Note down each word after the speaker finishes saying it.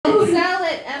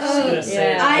gonna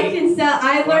say. I can sell.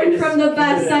 I learned from the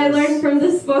best. I learned from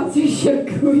the sponsorship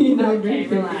queen. Okay,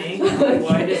 relax. Ain't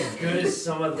quite as good as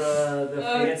some of the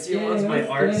fancy ones. My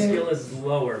art skill is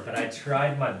lower, but I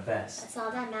tried my best. That's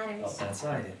all that matters. Oh, that's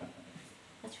I did.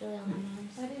 That's really all that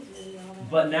matters. That is really all that.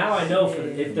 But now I know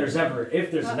if there's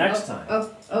a next time,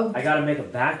 I gotta make a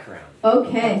background.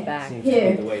 Okay. Seems to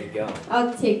be the way to go.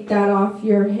 I'll take that off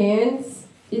your hands.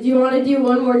 Did you want to do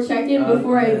one more check-in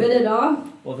before I bid it off?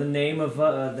 Well, the name of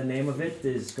it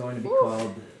is going to be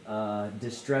called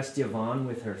Distressed Yvonne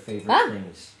with her favorite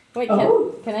things. Wait,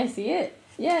 can I see it?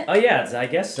 Yeah. Oh yeah, I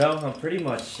guess so. I'm pretty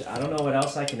much. I don't know what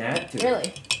else I can add to it.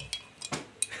 Really?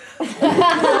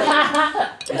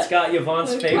 It's got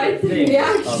Yvonne's favorite things: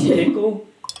 a pickle,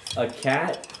 a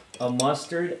cat, a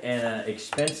mustard, and an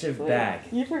expensive bag.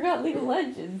 You forgot League of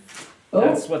Legends.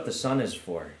 That's what the sun is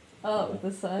for. Oh,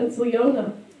 the sun. It's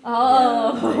Leona.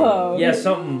 Oh. Yeah,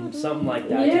 something like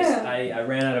that. Yeah. I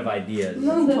ran out of ideas.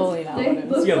 No, that's Totally not what it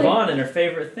It's Yvonne and her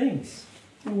favorite things.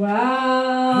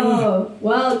 Wow.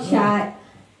 Well, chat,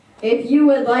 if you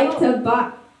would like to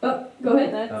buy... Oh, go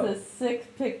ahead. That's a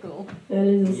sick pickle. That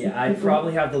is a sick I pickle.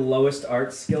 probably have the lowest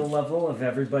art skill level of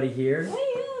everybody here. What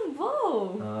are you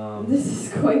involved? This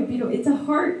is quite beautiful. It's a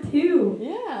heart, too.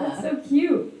 Yeah. That's so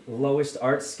cute. Lowest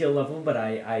art skill level, but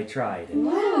I tried.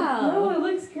 Wow. Oh, it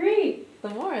looks great. The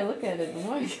more I look at it, the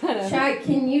more I kind of... Chat,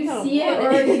 can you kinda see it want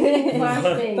or it. are you getting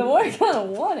flashbang? The more I kind of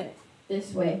want it.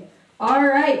 This way. All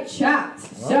right, chat.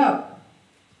 So,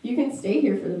 you can stay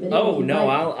here for the video. Oh if you'd no,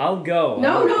 like. I'll go.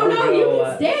 No, I'll you go,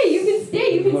 can stay. You can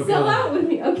stay. You can I'll sell go. out with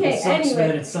me. Okay, It sucks, man.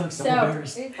 anyway. It sucks. I'm So,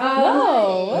 embarrassed.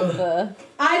 No, what the?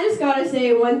 I just gotta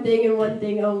say one thing and one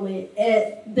thing only.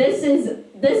 This is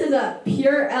a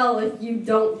pure L if you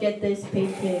don't get this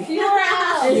painting. Pure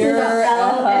L. This is a Pure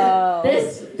L. L.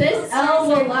 This L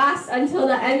will last until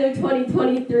the end of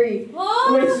 2023,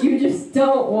 which you just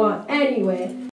don't want. Anyway.